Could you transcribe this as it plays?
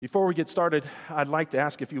Before we get started, I'd like to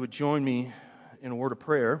ask if you would join me in a word of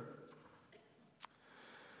prayer.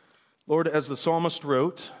 Lord, as the psalmist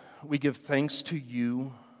wrote, we give thanks to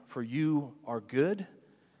you, for you are good,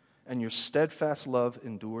 and your steadfast love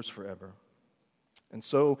endures forever. And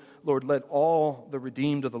so, Lord, let all the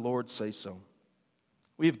redeemed of the Lord say so.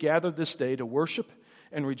 We have gathered this day to worship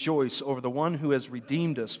and rejoice over the one who has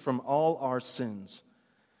redeemed us from all our sins.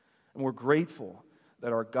 And we're grateful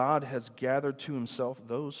that our God has gathered to himself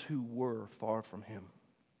those who were far from him.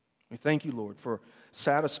 We thank you, Lord, for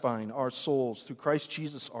satisfying our souls through Christ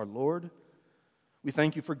Jesus our Lord. We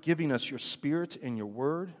thank you for giving us your Spirit and your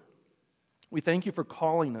word. We thank you for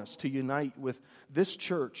calling us to unite with this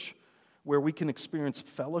church where we can experience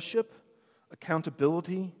fellowship,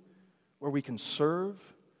 accountability, where we can serve,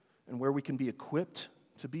 and where we can be equipped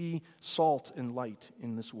to be salt and light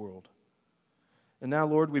in this world. And now,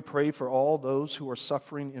 Lord, we pray for all those who are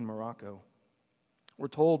suffering in Morocco. We're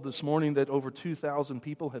told this morning that over 2,000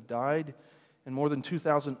 people have died and more than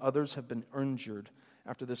 2,000 others have been injured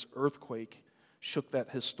after this earthquake shook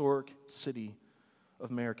that historic city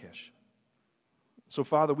of Marrakesh. So,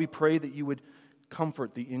 Father, we pray that you would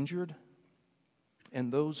comfort the injured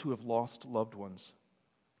and those who have lost loved ones.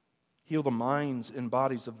 Heal the minds and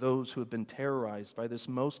bodies of those who have been terrorized by this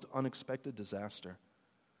most unexpected disaster.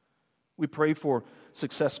 We pray for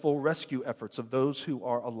successful rescue efforts of those who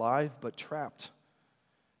are alive but trapped.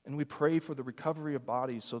 And we pray for the recovery of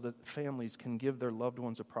bodies so that families can give their loved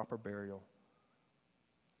ones a proper burial.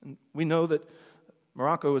 And we know that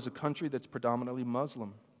Morocco is a country that's predominantly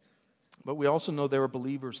Muslim, but we also know there are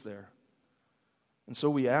believers there. And so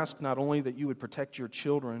we ask not only that you would protect your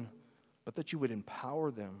children, but that you would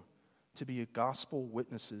empower them to be gospel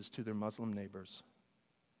witnesses to their Muslim neighbors.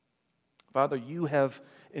 Father, you have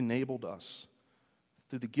enabled us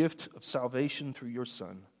through the gift of salvation through your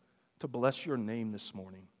Son to bless your name this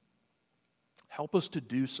morning. Help us to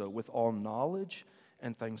do so with all knowledge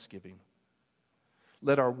and thanksgiving.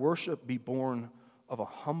 Let our worship be born of a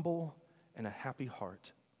humble and a happy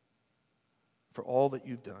heart for all that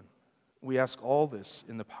you've done. We ask all this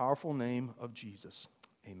in the powerful name of Jesus.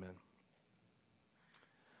 Amen.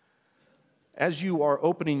 As you are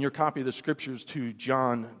opening your copy of the Scriptures to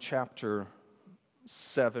John chapter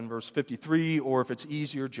 7, verse 53, or if it's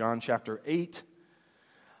easier, John chapter 8,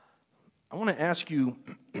 I want to ask you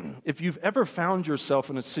if you've ever found yourself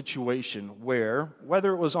in a situation where,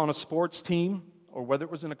 whether it was on a sports team, or whether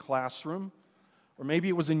it was in a classroom, or maybe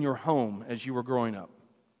it was in your home as you were growing up,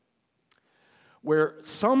 where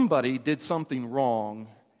somebody did something wrong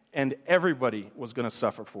and everybody was going to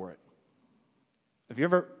suffer for it. Have you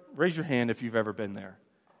ever... Raise your hand if you've ever been there.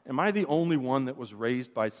 Am I the only one that was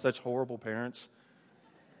raised by such horrible parents?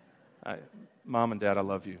 Mom and Dad, I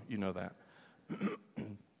love you. You know that.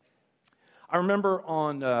 I remember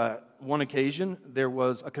on one occasion, there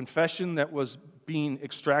was a confession that was being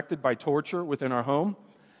extracted by torture within our home,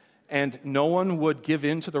 and no one would give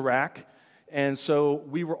in to the rack, and so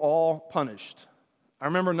we were all punished. I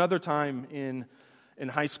remember another time in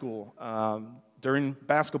high school, during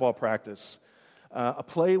basketball practice, a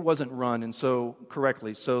play wasn't run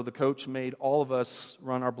correctly, so the coach made all of us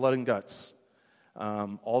run our blood and guts.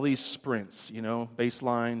 All these sprints,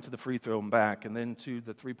 baseline to the free throw and back, and then to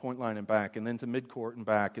the three-point line and back, and then to midcourt and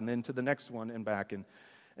back, and then to the next one and back.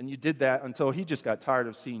 And you did that until he just got tired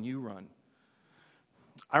of seeing you run.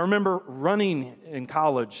 I remember running in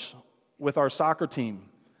college with our soccer team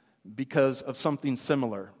because of something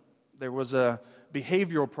similar. There was a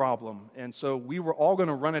behavioral problem, and so we were all going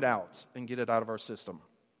to run it out and get it out of our system.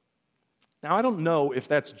 Now, I don't know if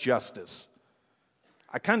that's justice.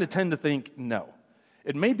 I kind of tend to think no.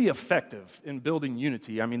 It may be effective in building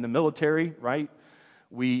unity. I mean, the military, right?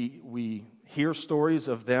 We hear stories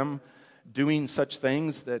of them doing such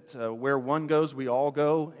things that where one goes, we all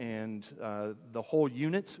go, and the whole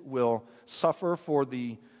unit will suffer for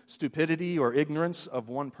the stupidity or ignorance of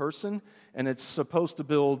one person, and it's supposed to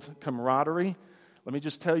build camaraderie. Let me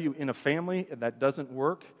just tell you, in a family, that doesn't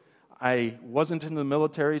work. I wasn't in the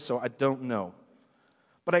military, so I don't know.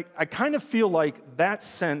 But I kind of feel like that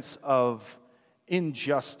sense of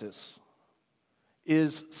injustice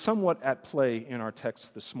is somewhat at play in our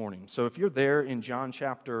text this morning. So if you're there in John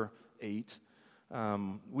chapter 8,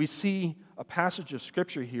 we see a passage of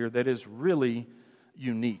Scripture here that is really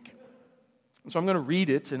unique. So I'm going to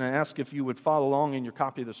read it, and I ask if you would follow along in your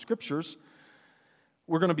copy of the Scriptures.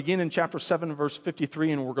 We're going to begin in chapter 7, verse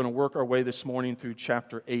 53, and we're going to work our way this morning through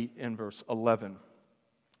chapter 8 and verse 11.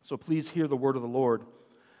 So please hear the word of the Lord.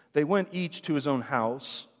 They went each to his own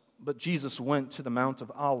house, but Jesus went to the Mount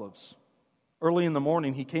of Olives. Early in the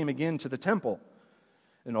morning he came again to the temple,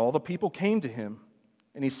 and all the people came to him.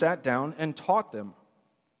 and he sat down and taught them.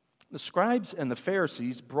 The scribes and the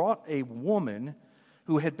Pharisees brought a woman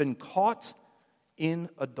who had been caught in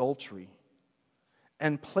adultery,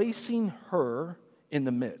 and placing her in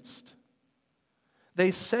the midst,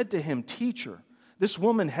 they said to him, "Teacher, this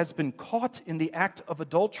woman has been caught in the act of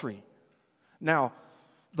adultery." Now,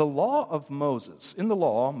 in the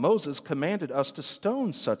law, Moses commanded us to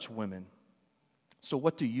stone such women. So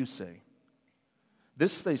what do you say?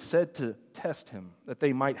 This they said to test him, that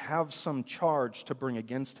they might have some charge to bring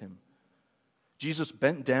against him. Jesus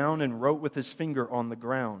bent down and wrote with his finger on the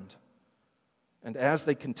ground. And as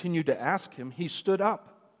they continued to ask him, he stood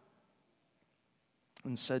up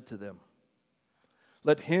and said to them,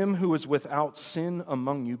 "Let him who is without sin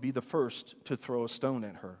among you be the first to throw a stone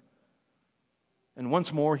at her." And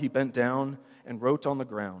once more he bent down and wrote on the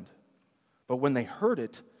ground. But when they heard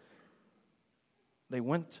it, they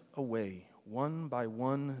went away, one by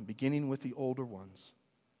one, beginning with the older ones.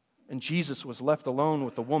 And Jesus was left alone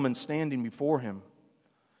with the woman standing before him.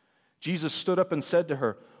 Jesus stood up and said to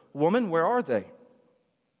her, "Woman, where are they?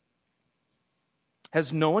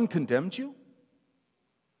 Has no one condemned you?"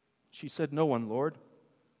 She said, "No one, Lord."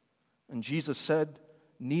 And Jesus said,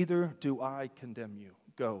 "Neither do I condemn you.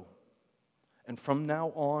 Go, and from now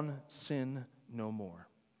on sin no more."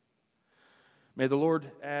 May the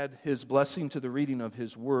Lord add his blessing to the reading of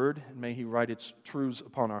his word, and may he write its truths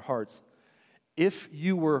upon our hearts. If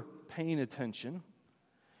you were paying attention,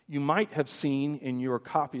 you might have seen in your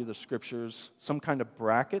copy of the scriptures some kind of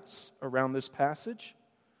brackets around this passage,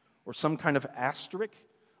 or some kind of asterisk,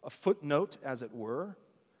 a footnote as it were.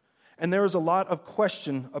 And there is a lot of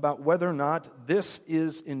question about whether or not this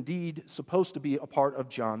is indeed supposed to be a part of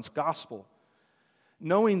John's gospel.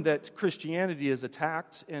 Knowing that Christianity is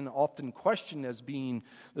attacked and often questioned as being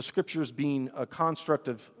the scriptures being a construct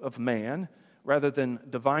of man rather than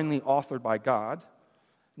divinely authored by God,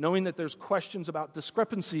 knowing that there's questions about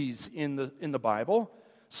discrepancies in the Bible,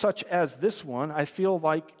 such as this one, I feel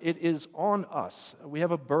like it is on us. We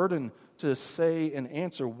have a burden to say and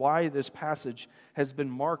answer why this passage has been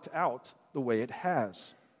marked out the way it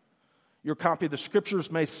has. Your copy of the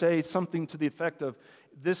scriptures may say something to the effect of,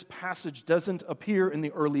 this passage doesn't appear in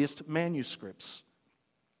the earliest manuscripts.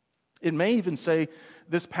 It may even say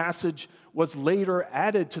this passage was later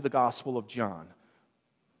added to the Gospel of John.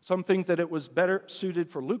 Some think that it was better suited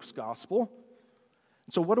for Luke's Gospel.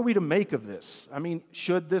 So what are we to make of this? I mean,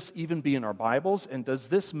 should this even be in our Bibles? And does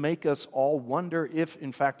this make us all wonder if,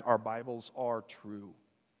 in fact, our Bibles are true?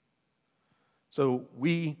 So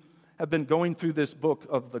we have been going through this book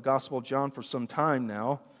of the Gospel of John for some time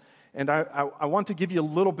now. And I want to give you a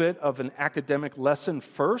little bit of an academic lesson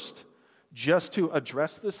first, just to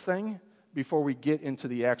address this thing before we get into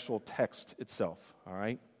the actual text itself, all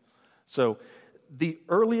right? So the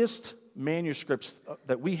earliest manuscripts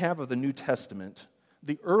that we have of the New Testament,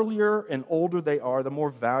 the earlier and older they are, the more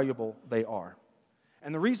valuable they are.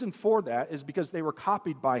 And the reason for that is because they were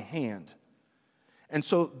copied by hand. And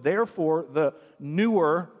so therefore, the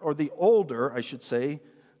newer, or the older, I should say,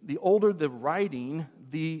 the older the writing,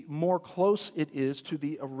 the more close it is to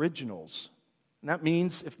the originals. And that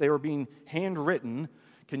means if they were being handwritten,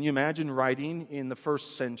 can you imagine writing in the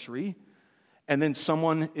first century, and then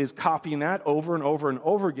someone is copying that over and over and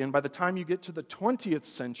over again? By the time you get to the 20th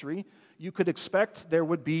century, you could expect there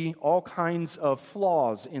would be all kinds of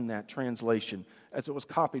flaws in that translation as it was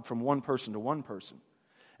copied from one person to one person.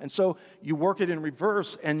 And so you work it in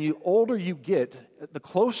reverse, and the older you get, the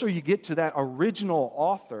closer you get to that original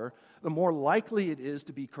author, the more likely it is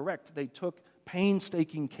to be correct. They took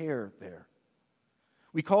painstaking care there.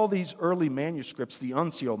 We call these early manuscripts the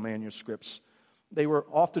uncial manuscripts. They were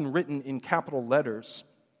often written in capital letters.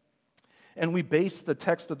 And we base the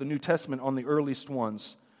text of the New Testament on the earliest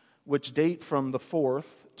ones, which date from the 4th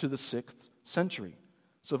to the 6th century.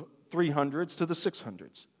 So 300s to the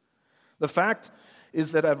 600s. The fact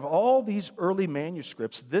is that out of all these early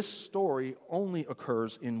manuscripts, this story only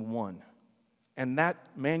occurs in one. And that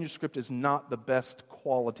manuscript is not the best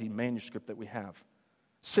quality manuscript that we have.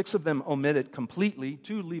 6 of them omit it completely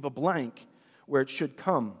to leave a blank where it should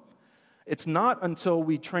come. It's not until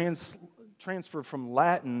we transfer from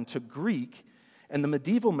Latin to Greek and the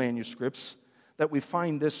medieval manuscripts that we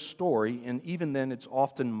find this story, and even then it's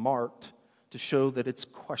often marked to show that it's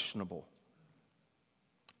questionable.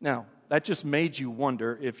 Now, that just made you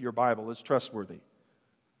wonder if your Bible is trustworthy.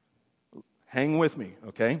 Hang with me,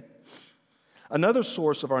 okay? Another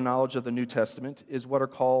source of our knowledge of the New Testament is what are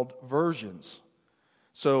called versions.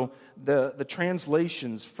 So the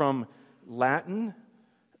translations from Latin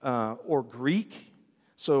or Greek.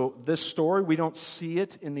 So this story, we don't see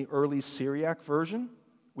it in the early Syriac version.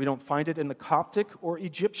 We don't find it in the Coptic or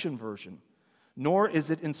Egyptian version, nor is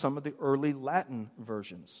it in some of the early Latin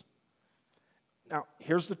versions. Now,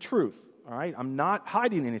 here's the truth, all right? I'm not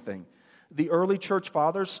hiding anything. The early church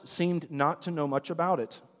fathers seemed not to know much about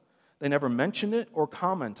it. They never mention it or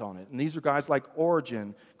comment on it. And these are guys like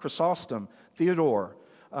Origen, Chrysostom, Theodore,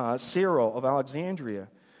 Cyril of Alexandria.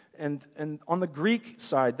 And on the Greek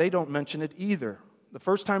side, they don't mention it either. The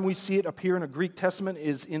first time we see it appear in a Greek Testament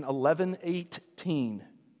is in 1118.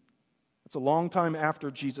 It's a long time after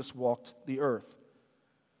Jesus walked the earth.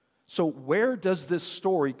 So where does this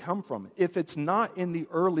story come from? If it's not in the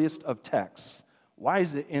earliest of texts, why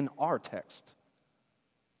is it in our text?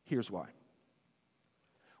 Here's why.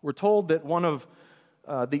 We're told that one of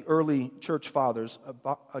the early church fathers,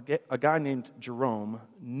 a guy named Jerome,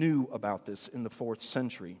 knew about this in the 4th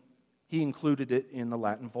century. He included it in the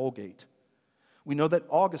Latin Vulgate. We know that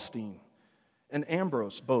Augustine and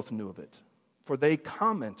Ambrose both knew of it, for they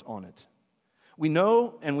comment on it. We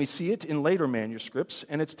know and we see it in later manuscripts,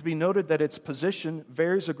 and it's to be noted that its position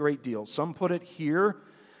varies a great deal. Some put it here,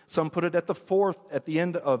 some put it at the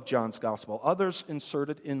end of John's Gospel. Others insert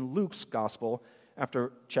it in Luke's Gospel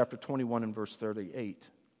after chapter 21 and verse 38.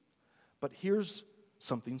 But here's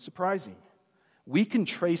something surprising. We can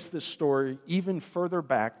trace this story even further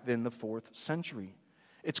back than the 4th century.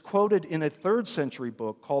 It's quoted in a 3rd century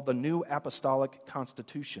book called the New Apostolic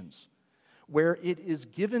Constitutions, where it is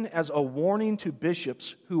given as a warning to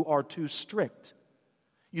bishops who are too strict.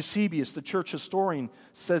 Eusebius, the church historian,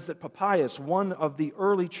 says that Papias, one of the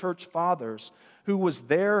early church fathers who was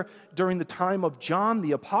there during the time of John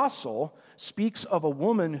the Apostle, speaks of a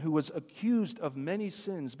woman who was accused of many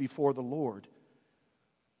sins before the Lord.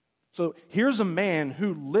 So here's a man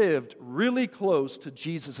who lived really close to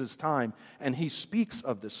Jesus' time, and he speaks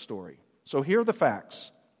of this story. So here are the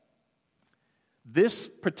facts. This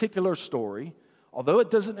particular story, although it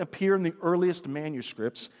doesn't appear in the earliest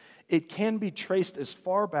manuscripts, it can be traced as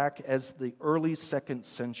far back as the early 2nd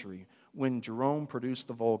century when Jerome produced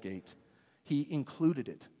the Vulgate. He included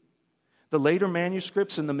it. The later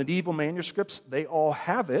manuscripts and the medieval manuscripts, they all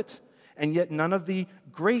have it, and yet none of the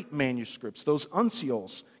great manuscripts, those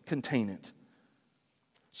uncials, contain it.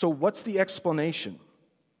 So what's the explanation?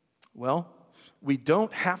 Well, we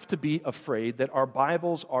don't have to be afraid that our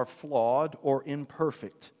Bibles are flawed or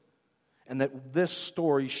imperfect, and that this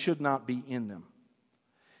story should not be in them.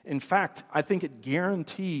 In fact, I think it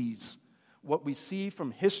guarantees what we see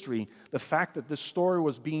from history. The fact that this story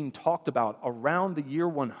was being talked about around the year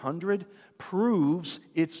 100 proves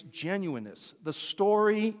its genuineness. The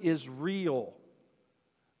story is real.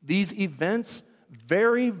 These events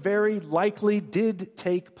very, very likely did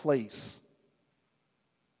take place.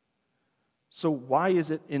 So why is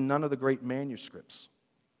it in none of the great manuscripts?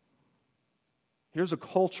 Here's a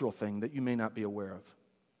cultural thing that you may not be aware of.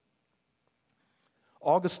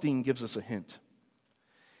 Augustine gives us a hint.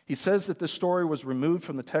 He says that this story was removed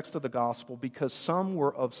from the text of the gospel because some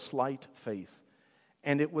were of slight faith,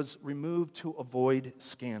 and it was removed to avoid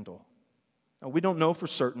scandal. Now, we don't know for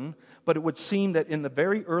certain, but it would seem that in the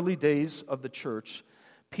very early days of the church,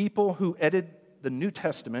 people who edited the New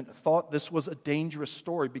Testament thought this was a dangerous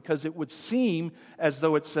story because it would seem as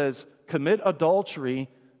though it says, commit adultery,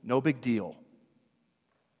 no big deal.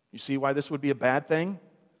 You see why this would be a bad thing?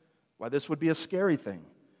 Why this would be a scary thing?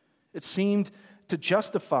 It seemed to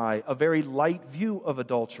justify a very light view of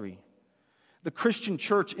adultery. The Christian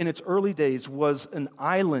church in its early days was an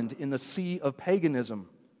island in the sea of paganism.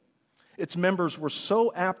 Its members were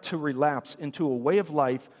so apt to relapse into a way of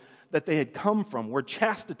life that they had come from, where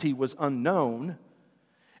chastity was unknown,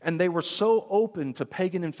 and they were so open to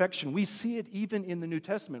pagan infection. We see it even in the New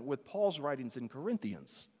Testament with Paul's writings in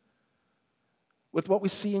Corinthians, with what we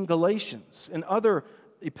see in Galatians and other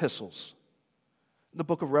epistles, the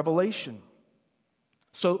book of Revelation.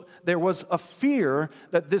 So there was a fear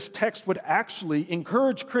that this text would actually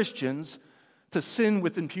encourage Christians to sin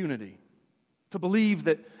with impunity, to believe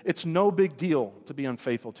that it's no big deal to be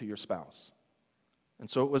unfaithful to your spouse. And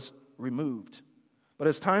so it was removed. But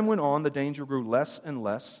as time went on, the danger grew less and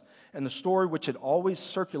less, and the story, which had always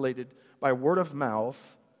circulated by word of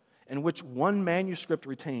mouth, and which one manuscript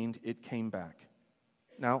retained, it came back.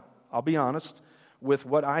 Now, I'll be honest, with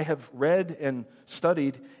what I have read and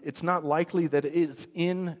studied, it's not likely that it is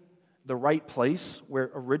in the right place where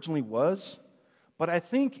it originally was, but I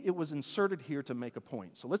think it was inserted here to make a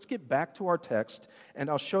point. So let's get back to our text, and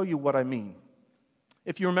I'll show you what I mean.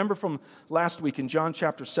 If you remember from last week in John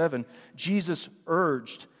chapter 7, Jesus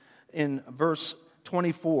urged in verse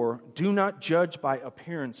 24, "Do not judge by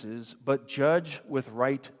appearances, but judge with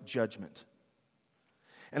right judgment."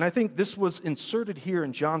 And I think this was inserted here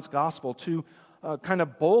in John's gospel to kind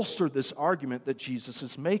of bolster this argument that Jesus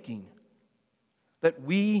is making, that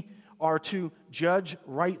we are to judge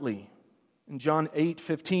rightly. In John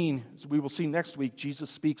 8:15, as we will see next week, Jesus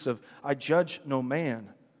speaks of, "I judge no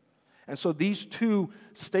man." And so these two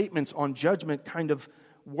statements on judgment kind of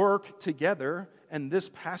work together, and this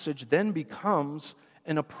passage then becomes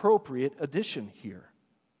an appropriate addition here.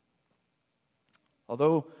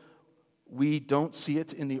 Although we don't see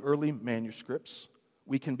it in the early manuscripts,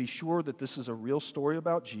 we can be sure that this is a real story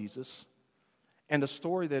about Jesus, and a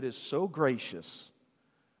story that is so gracious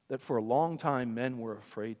that for a long time men were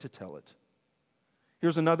afraid to tell it.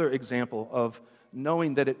 Here's another example of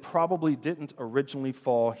knowing that it probably didn't originally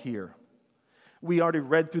fall here. We already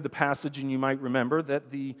read through the passage, and you might remember that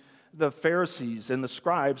the Pharisees and the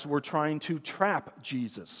scribes were trying to trap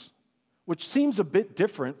Jesus, which seems a bit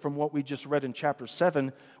different from what we just read in chapter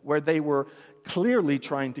 7, where they were clearly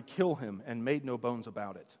trying to kill him and made no bones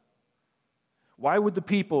about it. Why would the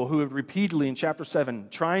people who had repeatedly in chapter 7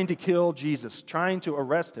 trying to kill Jesus, trying to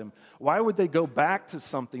arrest him, why would they go back to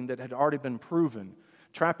something that had already been proven?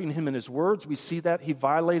 Trapping him in his words, we see that he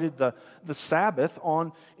violated the Sabbath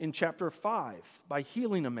in chapter 5 by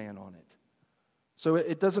healing a man on it. So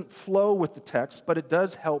it doesn't flow with the text, but it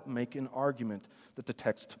does help make an argument that the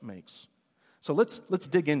text makes. So let's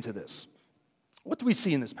dig into this. What do we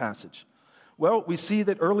see in this passage? Well, we see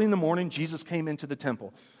that early in the morning, Jesus came into the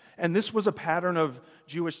temple. And this was a pattern of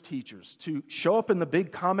Jewish teachers to show up in the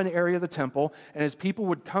big common area of the temple, and as people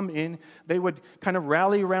would come in, they would kind of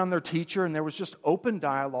rally around their teacher, and there was just open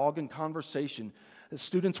dialogue and conversation. The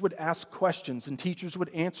students would ask questions, and teachers would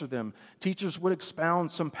answer them. Teachers would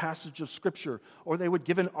expound some passage of Scripture, or they would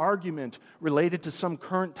give an argument related to some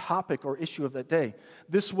current topic or issue of that day.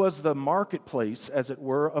 This was the marketplace, as it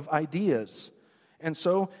were, of ideas. And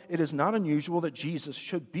so it is not unusual that Jesus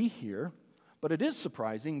should be here. But it is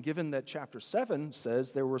surprising, given that chapter 7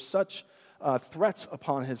 says there were such threats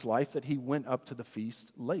upon his life that he went up to the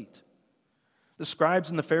feast late. The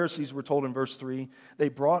scribes and the Pharisees were told in verse 3, they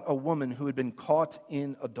brought a woman who had been caught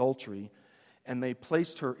in adultery, and they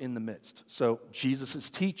placed her in the midst. So Jesus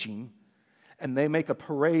is teaching, and they make a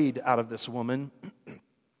parade out of this woman,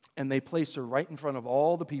 and they place her right in front of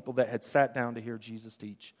all the people that had sat down to hear Jesus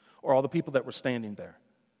teach, or all the people that were standing there.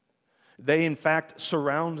 They, in fact,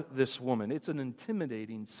 surround this woman. It's an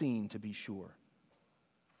intimidating scene, to be sure.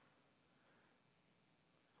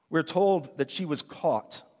 We're told that she was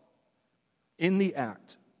caught in the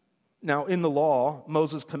act. Now, in the law,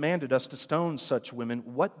 Moses commanded us to stone such women.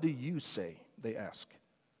 What do you say? They ask.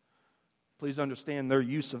 Please understand their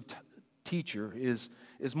use of teacher is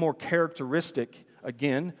more characteristic,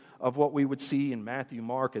 again, of what we would see in Matthew,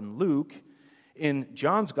 Mark, and Luke. In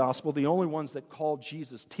John's gospel, the only ones that call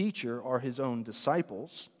Jesus teacher are his own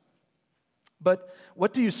disciples. But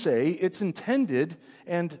what do you say? It's intended,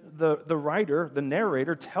 and the writer, the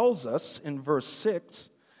narrator, tells us in verse 6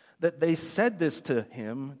 that they said this to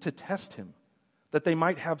him to test him, that they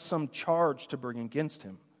might have some charge to bring against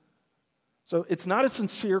him. So it's not a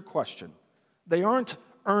sincere question. They aren't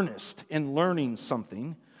earnest in learning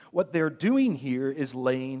something. What they're doing here is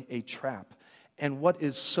laying a trap. And what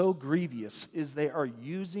is so grievous is they are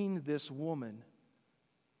using this woman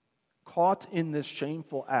caught in this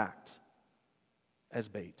shameful act as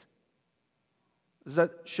bait. Does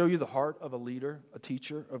that show you the heart of a leader, a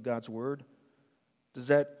teacher of God's word? Does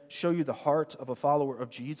that show you the heart of a follower of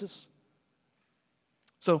Jesus?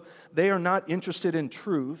 So they are not interested in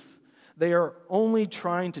truth. They are only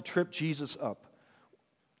trying to trip Jesus up.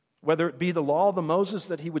 Whether it be the law of Moses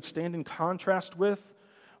that he would stand in contrast with,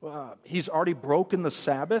 he's already broken the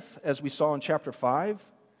Sabbath, as we saw in chapter 5.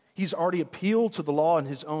 He's already appealed to the law in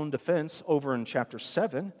his own defense over in chapter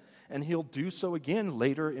 7, and he'll do so again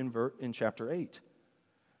later in chapter 8.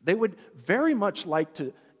 They would very much like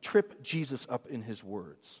to trip Jesus up in his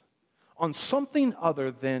words on something other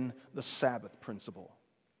than the Sabbath principle.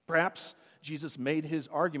 Perhaps Jesus made his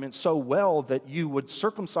argument so well that you would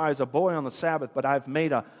circumcise a boy on the Sabbath, but I've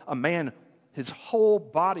made a man his whole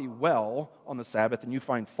body well on the Sabbath, and you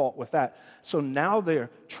find fault with that. So now they're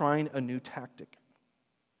trying a new tactic.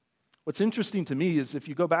 What's interesting to me is if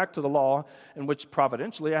you go back to the law, in which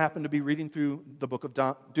providentially I happen to be reading through the book of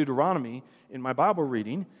Deuteronomy in my Bible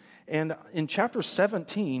reading, and in chapter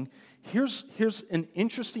 17, here's an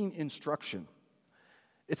interesting instruction.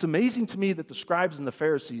 It's amazing to me that the scribes and the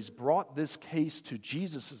Pharisees brought this case to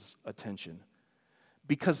Jesus' attention,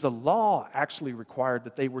 because the law actually required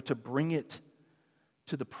that they were to bring it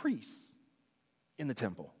to the priests in the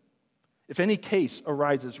temple. If any case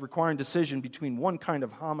arises requiring decision between one kind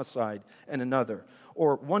of homicide and another,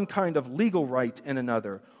 or one kind of legal right and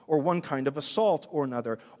another, or one kind of assault or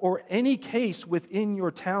another, or any case within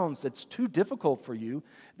your towns that's too difficult for you,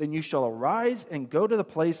 then you shall arise and go to the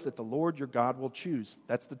place that the Lord your God will choose.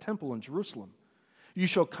 That's the temple in Jerusalem. You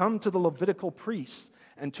shall come to the Levitical priests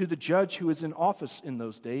and to the judge who is in office in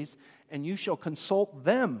those days, and you shall consult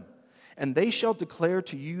them, and they shall declare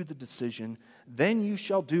to you the decision. Then you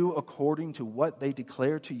shall do according to what they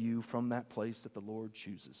declare to you from that place that the Lord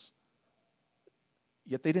chooses.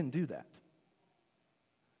 Yet they didn't do that.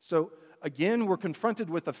 So again, we're confronted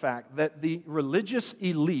with the fact that the religious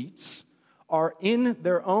elites are in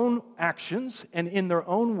their own actions and in their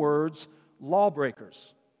own words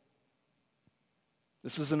lawbreakers.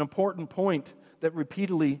 This is an important point that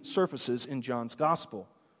repeatedly surfaces in John's gospel.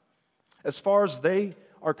 As far as they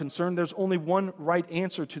are concerned, there's only one right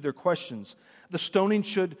answer to their questions. The stoning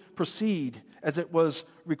should proceed as it was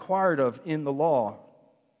required of in the law.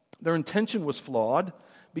 Their intention was flawed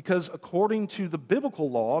because according to the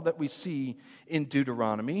biblical law that we see in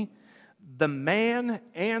Deuteronomy, the man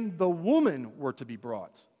and the woman were to be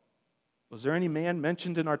brought. Was there any man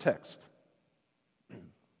mentioned in our text?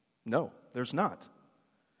 No, there's not.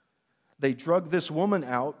 They drug this woman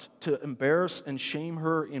out to embarrass and shame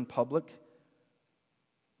her in public.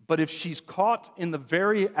 But if she's caught in the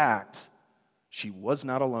very act, she was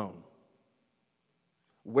not alone.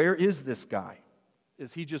 Where is this guy?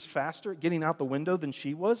 Is he just faster at getting out the window than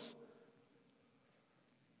she was?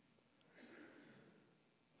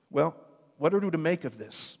 Well, what are we to make of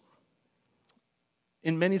this?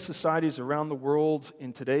 In many societies around the world,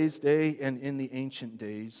 in today's day and in the ancient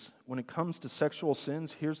days, when it comes to sexual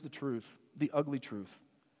sins, here's the truth, the ugly truth.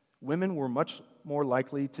 Women were much more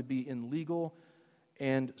likely to be in legal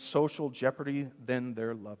and social jeopardy than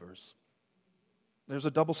their lovers. There's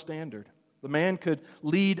a double standard. The man could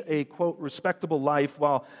lead a, quote, respectable life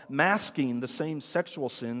while masking the same sexual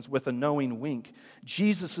sins with a knowing wink.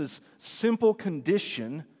 Jesus' simple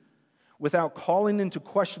condition, without calling into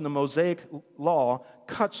question the Mosaic law,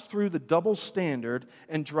 cuts through the double standard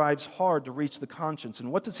and drives hard to reach the conscience.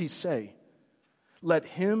 And what does he say? Let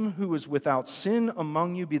him who is without sin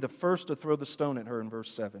among you be the first to throw the stone at her, in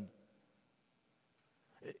verse 7.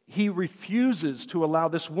 He refuses to allow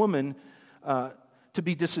this woman to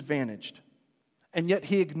be disadvantaged. And yet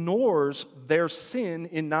he ignores their sin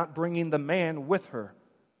in not bringing the man with her.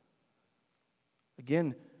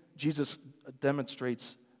 Again, Jesus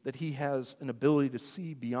demonstrates that he has an ability to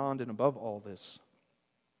see beyond and above all this.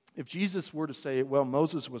 If Jesus were to say, well,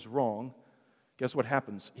 Moses was wrong, guess what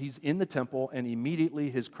happens? He's in the temple and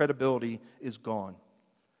immediately his credibility is gone.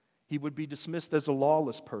 He would be dismissed as a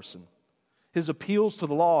lawless person. His appeals to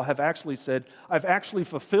the law have actually said, I've actually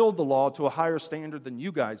fulfilled the law to a higher standard than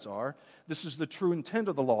you guys are. This is the true intent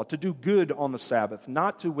of the law, to do good on the Sabbath,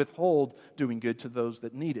 not to withhold doing good to those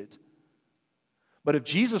that need it. But if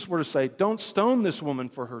Jesus were to say, don't stone this woman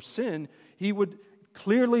for her sin, he would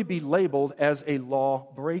clearly be labeled as a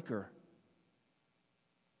lawbreaker.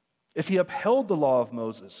 If he upheld the law of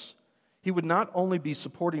Moses, he would not only be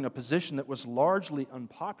supporting a position that was largely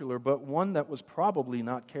unpopular, but one that was probably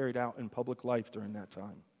not carried out in public life during that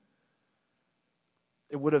time.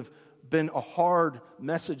 It would have been a hard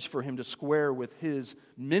message for him to square with his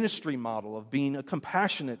ministry model of being a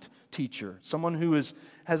compassionate teacher, someone who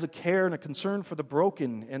has a care and a concern for the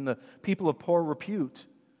broken and the people of poor repute.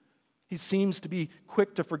 He seems to be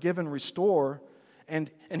quick to forgive and restore, and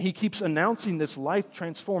he keeps announcing this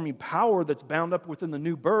life-transforming power that's bound up within the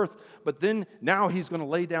new birth, but then now he's going to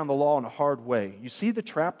lay down the law in a hard way. You see the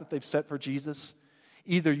trap that they've set for Jesus?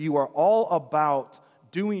 Either you are all about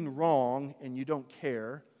doing wrong and you don't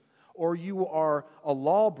care, or you are a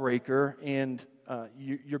lawbreaker and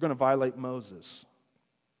you're going to violate Moses.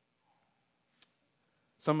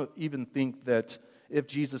 Some even think that if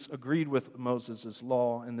Jesus agreed with Moses'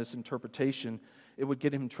 law and this interpretation, it would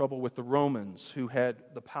get him in trouble with the Romans, who had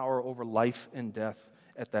the power over life and death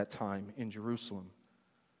at that time in Jerusalem.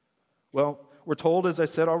 Well, we're told, as I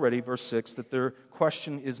said already, verse 6, that their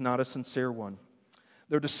question is not a sincere one.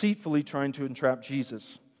 They're deceitfully trying to entrap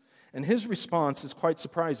Jesus. And his response is quite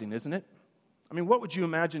surprising, isn't it? I mean, what would you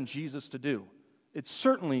imagine Jesus to do? It's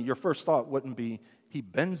certainly, your first thought wouldn't be, he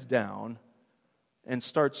bends down and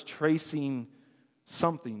starts tracing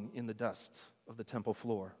something in the dust of the temple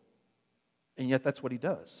floor. And yet that's what he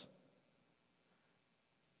does.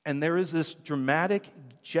 And there is this dramatic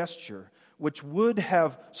gesture which would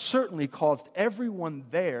have certainly caused everyone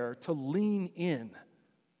there to lean in.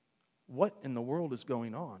 What in the world is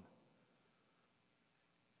going on?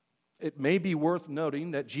 It may be worth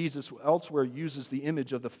noting that Jesus elsewhere uses the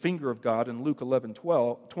image of the finger of God in Luke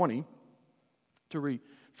 11:20 to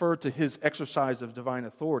refer to his exercise of divine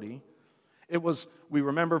authority. It was, we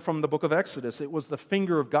remember from the book of Exodus, it was the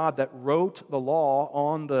finger of God that wrote the law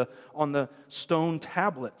on the stone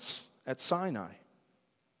tablets at Sinai.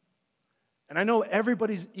 And I know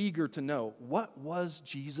everybody's eager to know, what was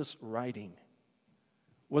Jesus writing?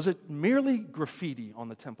 Was it merely graffiti on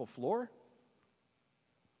the temple floor?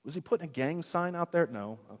 Was he putting a gang sign out there?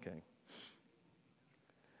 No? Okay.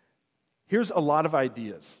 Here's a lot of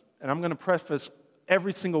ideas, and I'm going to preface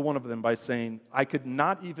every single one of them by saying I could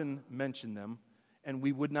not even mention them, and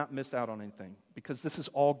we would not miss out on anything, because this is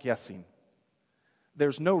all guessing.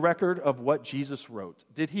 There's no record of what Jesus wrote.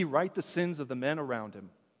 Did he write the sins of the men around him?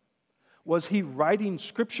 Was he writing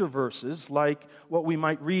scripture verses like what we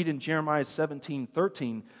might read in Jeremiah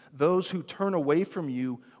 17:13? Those who turn away from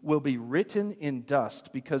you will be written in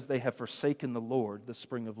dust because they have forsaken the Lord, the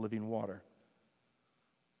spring of living water.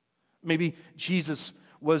 Maybe Jesus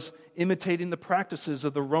was imitating the practices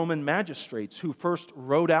of the Roman magistrates who first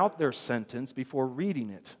wrote out their sentence before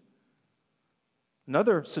reading it.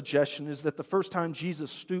 Another suggestion is that the first time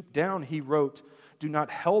Jesus stooped down, he wrote, "Do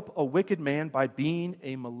not help a wicked man by being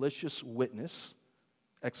a malicious witness,"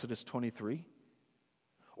 Exodus 23.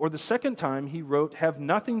 Or the second time he wrote, "Have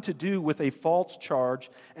nothing to do with a false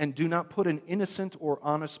charge, and do not put an innocent or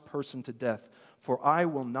honest person to death, for I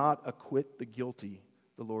will not acquit the guilty,"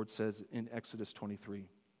 the Lord says in Exodus 23.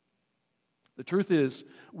 The truth is,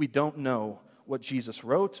 we don't know what Jesus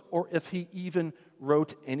wrote, or if he even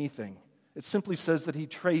wrote anything. It simply says that he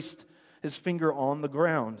traced his finger on the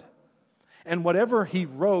ground. And whatever he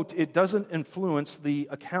wrote, it doesn't influence the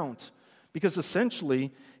account, because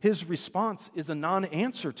essentially his response is a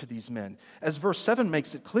non-answer to these men. As verse 7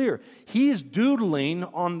 makes it clear, he is doodling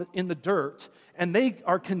in the dirt, and they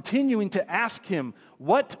are continuing to ask him,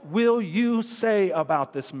 "What will you say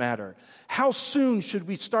about this matter? How soon should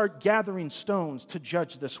we start gathering stones to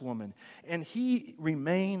judge this woman?" And he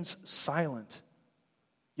remains silent.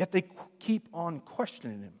 Yet they keep on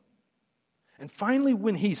questioning him. And finally,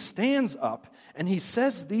 when he stands up and he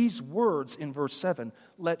says these words in verse 7,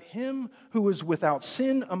 "Let him who is without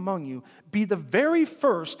sin among you be the very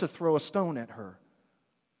first to throw a stone at her."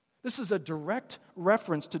 This is a direct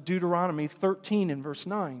reference to Deuteronomy 13 in verse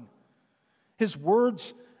 9. His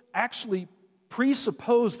words actually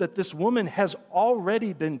presuppose that this woman has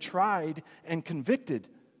already been tried and convicted.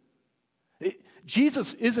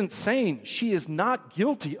 Jesus isn't saying she is not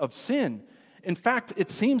guilty of sin. In fact, it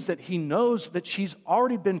seems that he knows that she's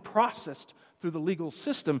already been processed through the legal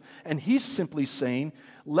system, and he's simply saying,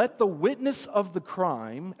 let the witness of the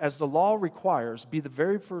crime, as the law requires, be the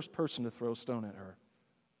very first person to throw a stone at her.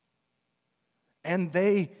 And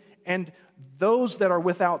those that are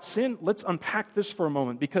without sin, let's unpack this for a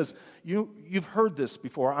moment, because you've heard this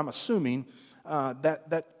before, I'm assuming,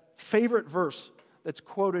 that favorite verse that's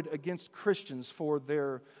quoted against Christians for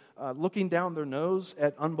their looking down their nose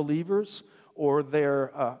at unbelievers, or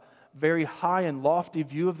their very high and lofty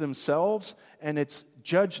view of themselves, and it's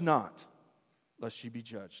 "judge not, lest ye be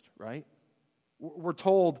judged," right? We're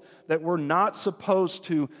told that we're not supposed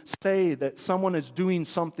to say that someone is doing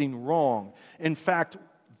something wrong. In fact,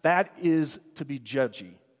 that is to be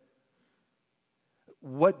judgy.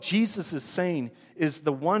 What Jesus is saying is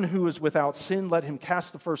the one who is without sin, let him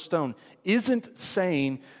cast the first stone, isn't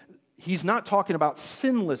saying, he's not talking about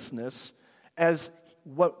sinlessness as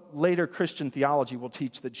what later Christian theology will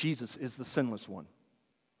teach, that Jesus is the sinless one,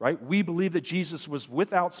 right? We believe that Jesus was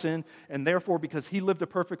without sin, and therefore, because he lived a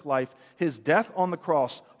perfect life, his death on the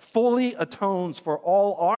cross fully atones for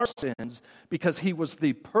all our sins, because he was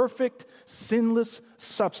the perfect, sinless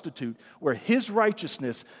substitute, where his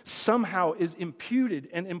righteousness somehow is imputed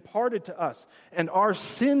and imparted to us, and our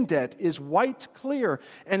sin debt is wiped clear,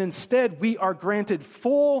 and instead we are granted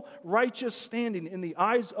full righteous standing in the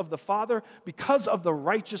eyes of the Father because of the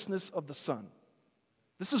righteousness of the Son.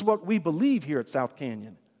 This is what we believe here at South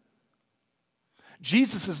Canyon.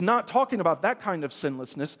 Jesus is not talking about that kind of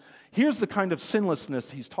sinlessness. Here's the kind of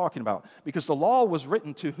sinlessness he's talking about. Because the law was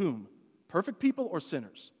written to whom? Perfect people or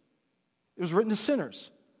sinners? It was written to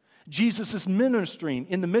sinners. Jesus is ministering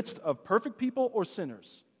in the midst of perfect people or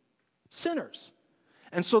sinners? Sinners.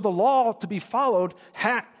 And so the law to be followed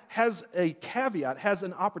has a caveat, has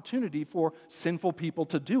an opportunity for sinful people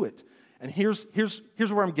to do it. And here's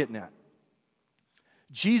where I'm getting at.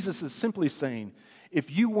 Jesus is simply saying, if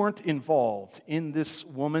you weren't involved in this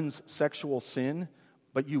woman's sexual sin,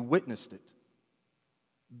 but you witnessed it,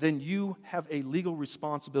 then you have a legal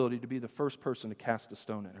responsibility to be the first person to cast a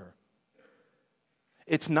stone at her.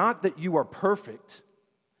 It's not that you are perfect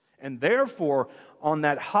And therefore, on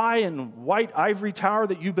that high and white ivory tower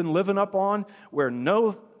that you've been living up on, where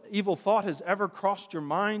no evil thought has ever crossed your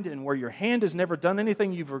mind and where your hand has never done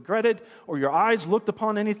anything you've regretted, or your eyes looked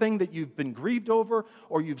upon anything that you've been grieved over,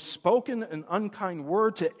 or you've spoken an unkind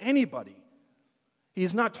word to anybody.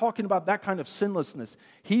 He's not talking about that kind of sinlessness.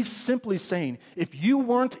 He's simply saying, if you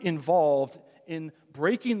weren't involved in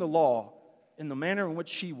breaking the law in the manner in which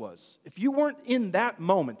she was, if you weren't in that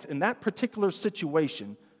moment, in that particular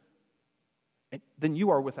situation, then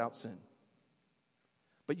you are without sin.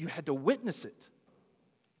 But you had to witness it.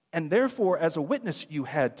 And therefore, as a witness, you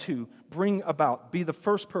had to be the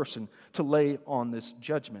first person to lay on this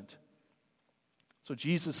judgment. So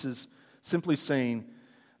Jesus is simply saying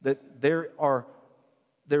that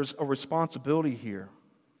there's a responsibility here.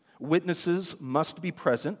 Witnesses must be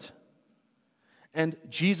present, and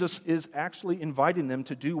Jesus is actually inviting them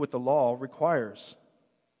to do what the law requires.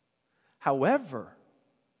 However,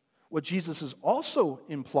 what Jesus is also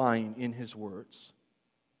implying in his words,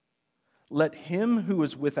 let him who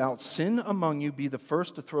is without sin among you be the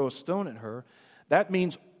first to throw a stone at her. That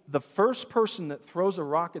means the first person that throws a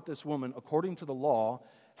rock at this woman, according to the law,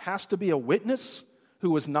 has to be a witness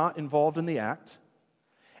who was not involved in the act.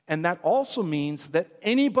 And that also means that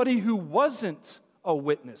anybody who wasn't a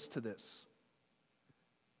witness to this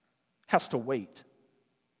has to wait.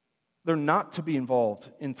 They're not to be involved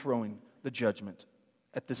in throwing the judgment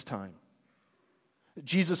at this time.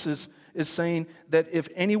 Jesus is saying that if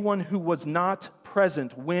anyone who was not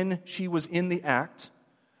present when she was in the act,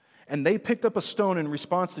 and they picked up a stone in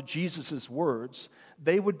response to Jesus' words,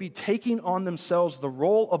 they would be taking on themselves the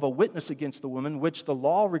role of a witness against the woman, which the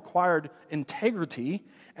law required integrity,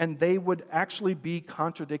 and they would actually be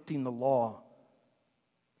contradicting the law.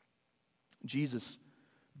 Jesus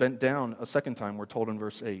bent down a second time, we're told in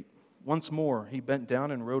verse 8. Once more, he bent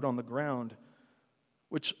down and wrote on the ground,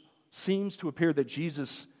 which seems to appear that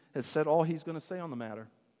Jesus has said all he's going to say on the matter.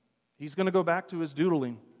 He's going to go back to his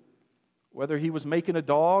doodling. Whether he was making a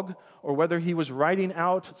dog, or whether he was writing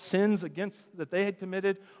out sins that they had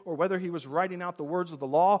committed, or whether he was writing out the words of the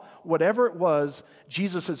law, whatever it was,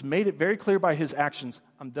 Jesus has made it very clear by his actions,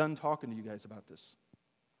 I'm done talking to you guys about this.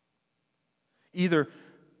 Either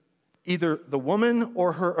the woman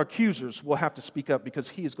or her accusers will have to speak up because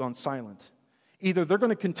he has gone silent. Either they're going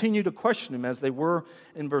to continue to question him as they were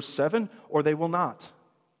in verse 7, or they will not.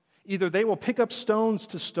 Either they will pick up stones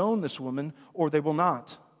to stone this woman, or they will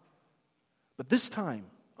not. But this time,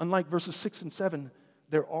 unlike verses 6 and 7,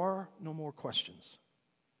 there are no more questions.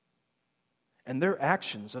 And their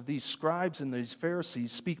actions of these scribes and these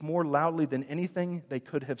Pharisees speak more loudly than anything they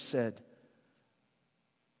could have said.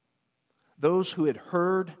 Those who had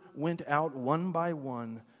heard went out one by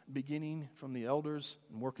one, beginning from the elders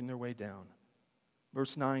and working their way down.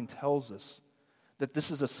 Verse 9 tells us that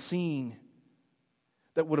this is a scene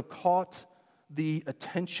that would have caught the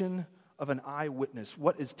attention of an eyewitness.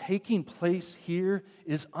 What is taking place here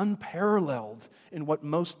is unparalleled in what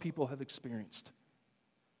most people have experienced.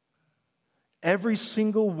 Every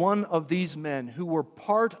single one of these men who were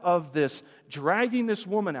part of this, dragging this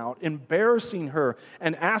woman out, embarrassing her,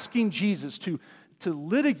 and asking Jesus to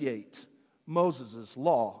litigate Moses'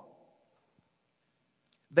 law,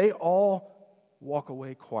 they all walk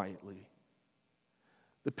away quietly.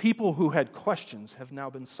 The people who had questions have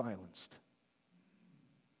now been silenced.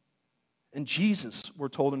 And Jesus, we're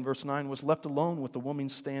told in verse 9, was left alone with the woman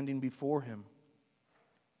standing before him.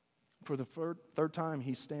 For the third time,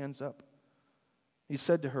 he stands up. He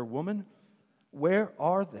said to her, "Woman, where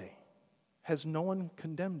are they? Has no one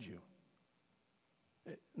condemned you?"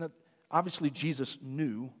 Now, obviously, Jesus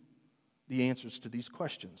knew the answers to these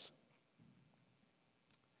questions.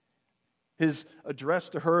 His address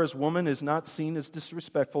to her as woman is not seen as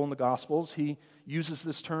disrespectful in the Gospels. He uses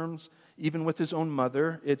these terms even with his own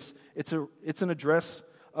mother. It's an address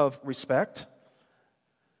of respect.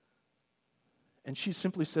 And she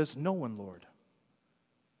simply says, "No one, Lord."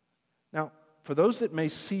 Now, for those that may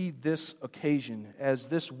see this occasion as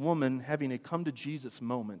this woman having a come to Jesus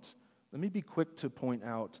moment, let me be quick to point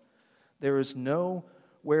out there is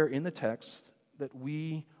nowhere in the text that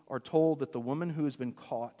we are told that the woman who has been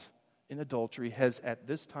caught in adultery has at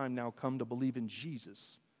this time now come to believe in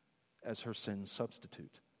Jesus as her sin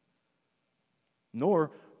substitute.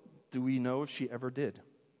 Nor do we know if she ever did.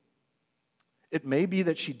 It may be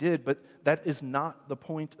that she did, but that is not the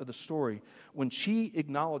point of the story. When she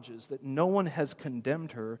acknowledges that no one has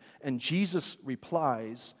condemned her, and Jesus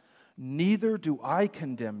replies, "Neither do I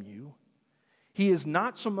condemn you," he is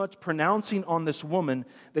not so much pronouncing on this woman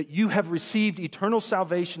that you have received eternal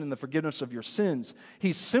salvation and the forgiveness of your sins.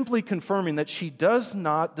 He's simply confirming that she does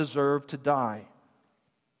not deserve to die.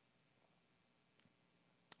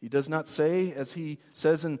 He does not say, as he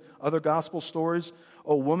says in other gospel stories,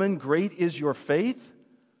 "O woman, great is your faith,"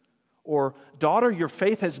 or "Daughter, your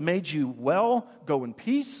faith has made you well, go in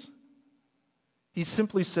peace." He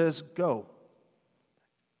simply says, "Go."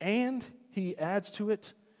 And he adds to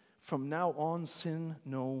it, "From now on, sin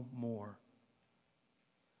no more."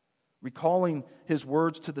 Recalling his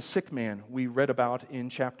words to the sick man we read about in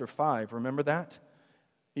chapter 5. Remember that?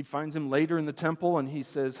 He finds him later in the temple and he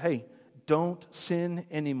says, "Hey, don't sin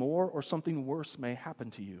anymore or something worse may happen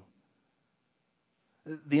to you."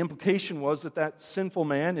 The implication was that sinful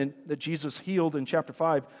man that Jesus healed in chapter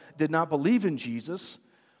 5 did not believe in Jesus,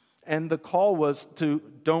 and the call was to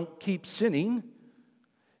don't keep sinning.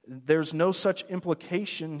 There's no such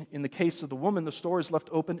implication in the case of the woman. The story is left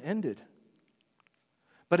open-ended.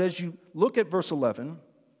 But as you look at verse 11,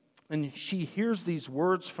 and she hears these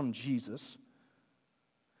words from Jesus,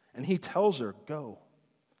 and he tells her, "Go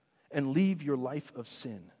and leave your life of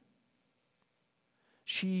sin."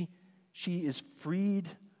 She is freed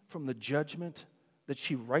from the judgment that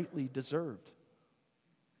she rightly deserved.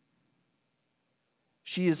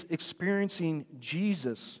 She is experiencing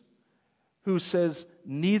Jesus, who says,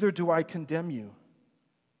 "Neither do I condemn you."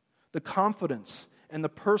 The confidence and the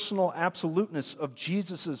personal absoluteness of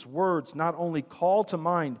Jesus' words not only call to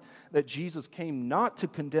mind that Jesus came not to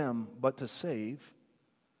condemn, but to save,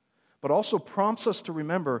 but also prompts us to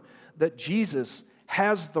remember that Jesus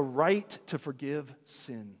has the right to forgive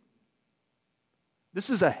sin. This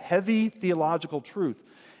is a heavy theological truth.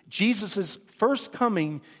 Jesus' first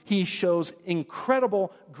coming, he shows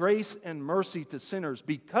incredible grace and mercy to sinners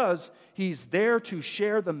because he's there to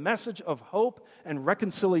share the message of hope and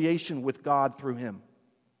reconciliation with God through him.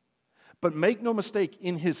 But make no mistake,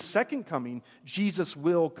 in his second coming, Jesus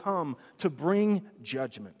will come to bring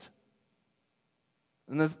judgment.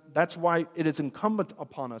 And that's why it is incumbent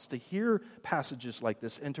upon us to hear passages like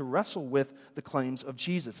this and to wrestle with the claims of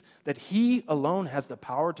Jesus, that he alone has the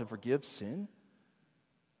power to forgive sin.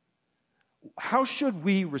 How should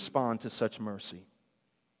we respond to such mercy?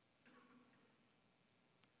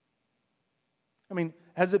 I mean,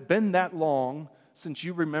 has it been that long since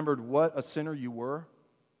you remembered what a sinner you were?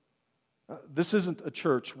 This isn't a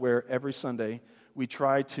church where every Sunday we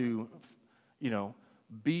try to,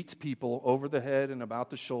 beat people over the head and about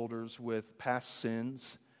the shoulders with past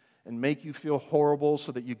sins and make you feel horrible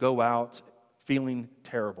so that you go out feeling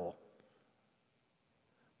terrible.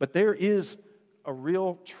 But there is a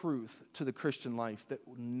real truth to the Christian life that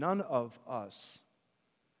none of us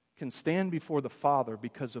can stand before the Father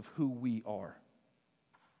because of who we are,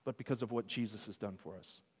 but because of what Jesus has done for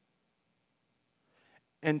us.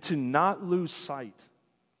 And to not lose sight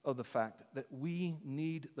of the fact that we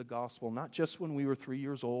need the gospel, not just when we were 3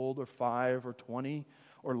 years old or 5 or 20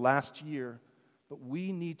 or last year, but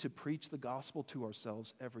we need to preach the gospel to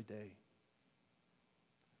ourselves every day.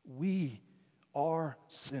 We are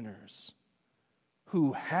sinners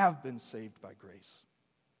who have been saved by grace.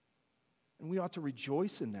 And we ought to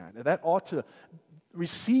rejoice in that. And that ought to,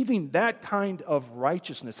 receiving that kind of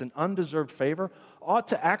righteousness and undeserved favor ought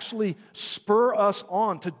to actually spur us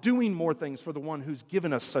on to doing more things for the one who's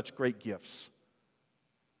given us such great gifts.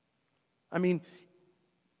 I mean,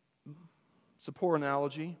 it's a poor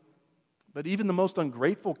analogy, but even the most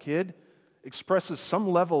ungrateful kid expresses some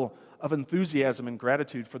level of enthusiasm and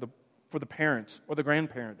gratitude for the parent or the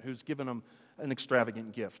grandparent who's given them an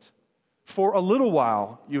extravagant gift. For a little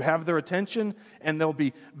while, you have their attention, and they'll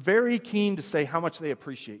be very keen to say how much they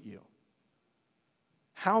appreciate you.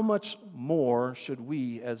 How much more should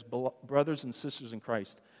we, as brothers and sisters in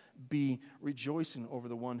Christ, be rejoicing over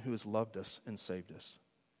the one who has loved us and saved us?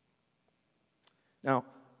 Now,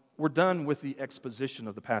 we're done with the exposition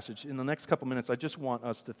of the passage. In the next couple minutes, I just want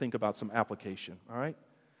us to think about some application, all right?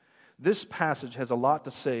 This passage has a lot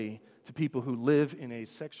to say to people who live in a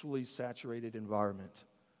sexually saturated environment.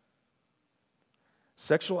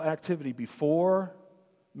 Sexual activity before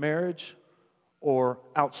marriage or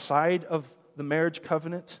outside of the marriage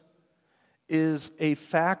covenant is a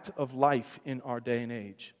fact of life in our day and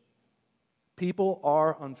age. People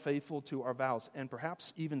are unfaithful to our vows, and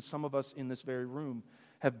perhaps even some of us in this very room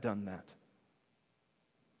have done that.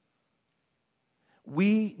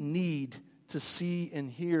 We need to see and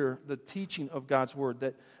hear the teaching of God's Word,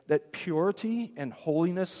 that purity and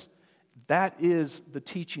holiness, that is the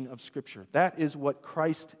teaching of Scripture. That is what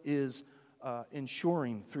Christ is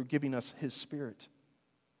ensuring through giving us His Spirit.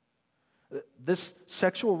 This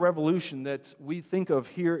sexual revolution that we think of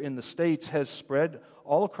here in the States has spread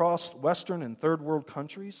all across Western and Third World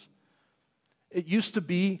countries. It used to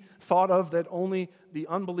be thought of that only the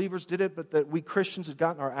unbelievers did it, but that we Christians had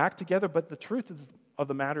gotten our act together. But the truth of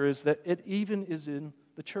the matter is that it even is in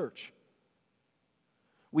the church.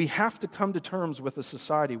 We have to come to terms with a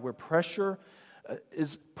society where pressure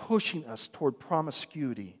is pushing us toward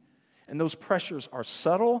promiscuity. And those pressures are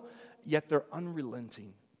subtle, yet they're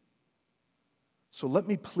unrelenting. So let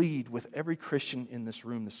me plead with every Christian in this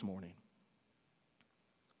room this morning.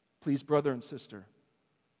 Please, brother and sister,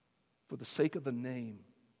 for the sake of the name,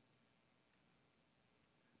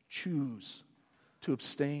 choose to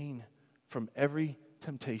abstain from every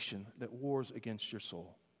temptation that wars against your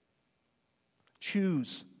soul.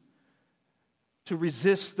 Choose to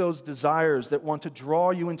resist those desires that want to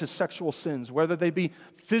draw you into sexual sins, whether they be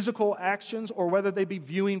physical actions or whether they be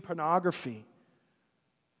viewing pornography.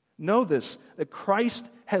 Know this, that Christ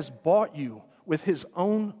has bought you with his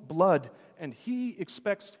own blood, and he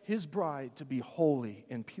expects his bride to be holy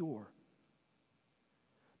and pure.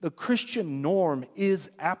 The Christian norm is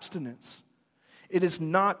abstinence. It is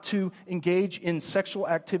not to engage in sexual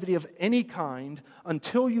activity of any kind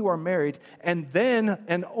until you are married, and then,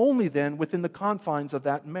 and only then, within the confines of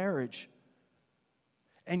that marriage.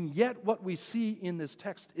 And yet what we see in this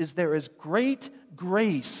text is there is great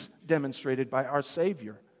grace demonstrated by our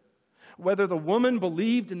Savior. Whether the woman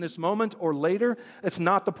believed in this moment or later, it's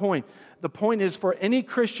not the point. The point is, for any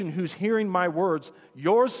Christian who's hearing my words,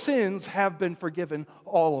 your sins have been forgiven,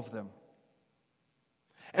 all of them.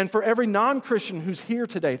 And for every non-Christian who's here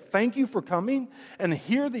today, thank you for coming and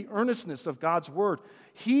hear the earnestness of God's word.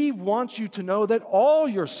 He wants you to know that all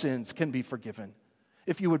your sins can be forgiven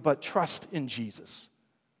if you would but trust in Jesus.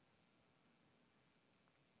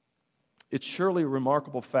 It's surely a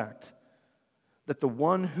remarkable fact that the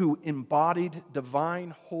one who embodied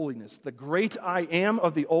divine holiness, the great I Am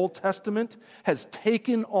of the Old Testament, has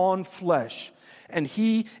taken on flesh, and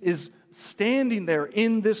he is standing there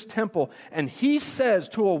in this temple, and he says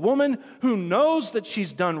to a woman who knows that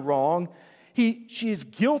she's done wrong, she's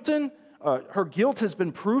guilted, her guilt has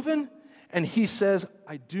been proven, and he says,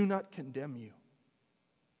 I do not condemn you.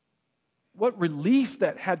 What relief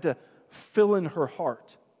that had to fill in her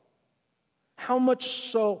heart. How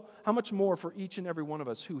much more for each and every one of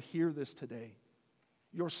us who hear this today?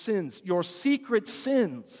 Your sins, your secret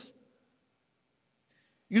sins.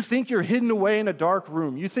 You think you're hidden away in a dark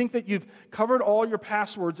room. You think that you've covered all your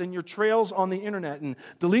passwords and your trails on the internet and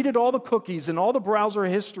deleted all the cookies and all the browser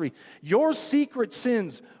history. Your secret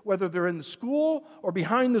sins, whether they're in the school or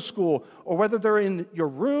behind the school, or whether they're in your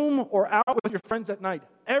room or out with your friends at night,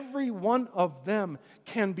 every one of them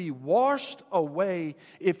can be washed away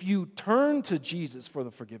if you turn to Jesus for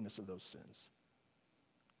the forgiveness of those sins.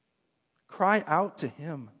 Cry out to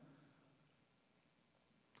him.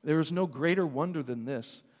 There is no greater wonder than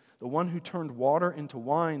this. The one who turned water into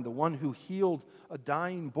wine, the one who healed a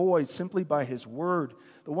dying boy simply by his word,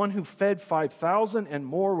 the one who fed 5,000 and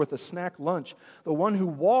more with a snack lunch, the one who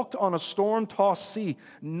walked on a storm-tossed sea.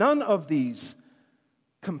 None of these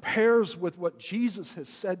compares with what Jesus has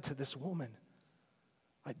said to this woman.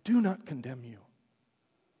 I do not condemn you.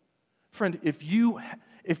 Friend, if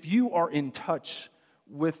you are in touch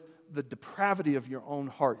with the depravity of your own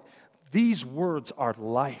heart, these words are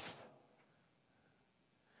life.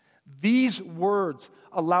 These words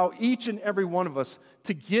allow each and every one of us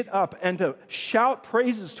to get up and to shout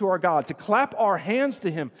praises to our God, to clap our hands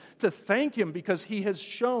to him, to thank him because he has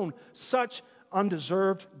shown such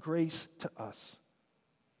undeserved grace to us.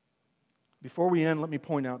 Before we end, let me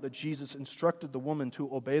point out that Jesus instructed the woman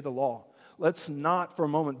to obey the law. Let's not for a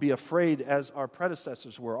moment be afraid, as our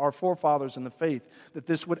predecessors were, our forefathers in the faith, that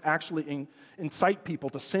this would actually incite people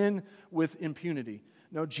to sin with impunity.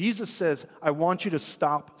 No, Jesus says, I want you to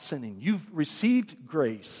stop sinning. You've received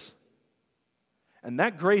grace. And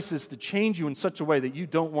that grace is to change you in such a way that you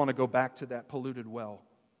don't want to go back to that polluted well.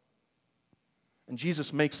 And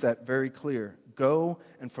Jesus makes that very clear. Go,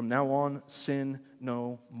 and from now on, sin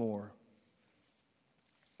no more.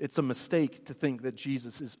 It's a mistake to think that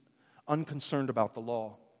Jesus is unconcerned about the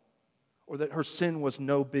law, or that her sin was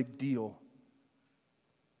no big deal.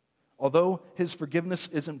 Although his forgiveness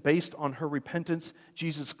isn't based on her repentance,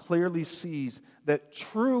 Jesus clearly sees that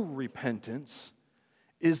true repentance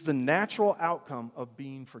is the natural outcome of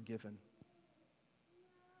being forgiven.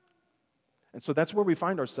 And so that's where we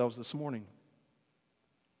find ourselves this morning.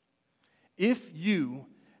 If you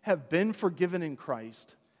have been forgiven in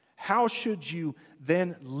Christ, how should you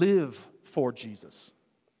then live for Jesus?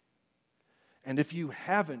 And if you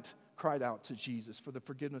haven't cried out to Jesus for the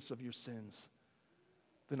forgiveness of your sins,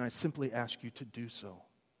 then I simply ask you to do so.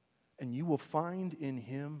 And you will find in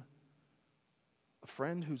him a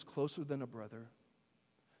friend who's closer than a brother,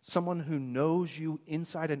 someone who knows you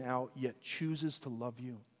inside and out, yet chooses to love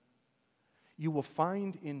you. You will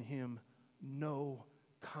find in him no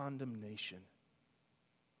condemnation.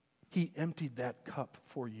 He emptied that cup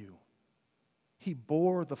for you. He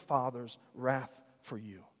bore the Father's wrath for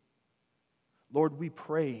you. Lord, we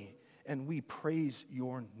pray and we praise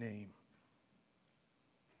your name.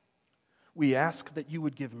 We ask that you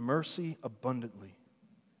would give mercy abundantly.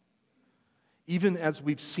 Even as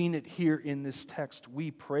we've seen it here in this text,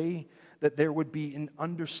 we pray that there would be an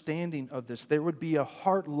understanding of this. There would be a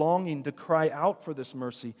heart longing to cry out for this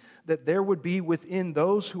mercy. That there would be within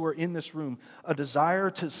those who are in this room a desire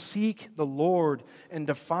to seek the Lord and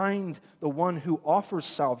to find the one who offers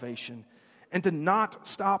salvation, and to not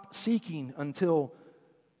stop seeking until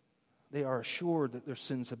they are assured that their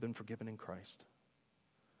sins have been forgiven in Christ.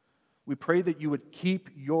 We pray that you would keep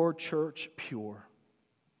your church pure.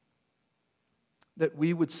 That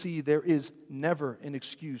we would see there is never an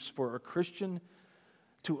excuse for a Christian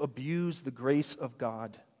to abuse the grace of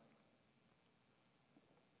God.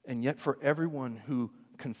 And yet for everyone who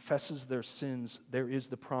confesses their sins, there is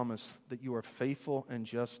the promise that you are faithful and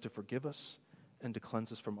just to forgive us and to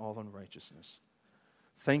cleanse us from all unrighteousness.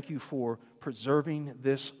 Thank you for preserving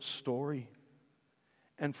this story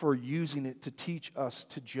and for using it to teach us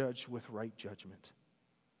to judge with right judgment.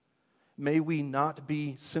 May we not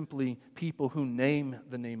be simply people who name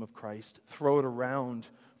the name of Christ, throw it around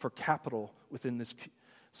for capital within this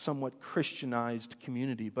somewhat Christianized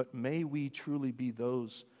community, but may we truly be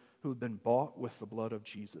those who have been bought with the blood of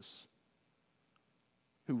Jesus,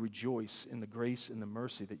 who rejoice in the grace and the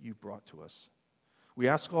mercy that you brought to us. We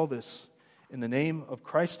ask all this in the name of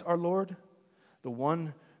Christ our Lord, the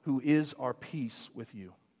one who is our peace with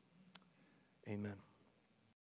you. Amen.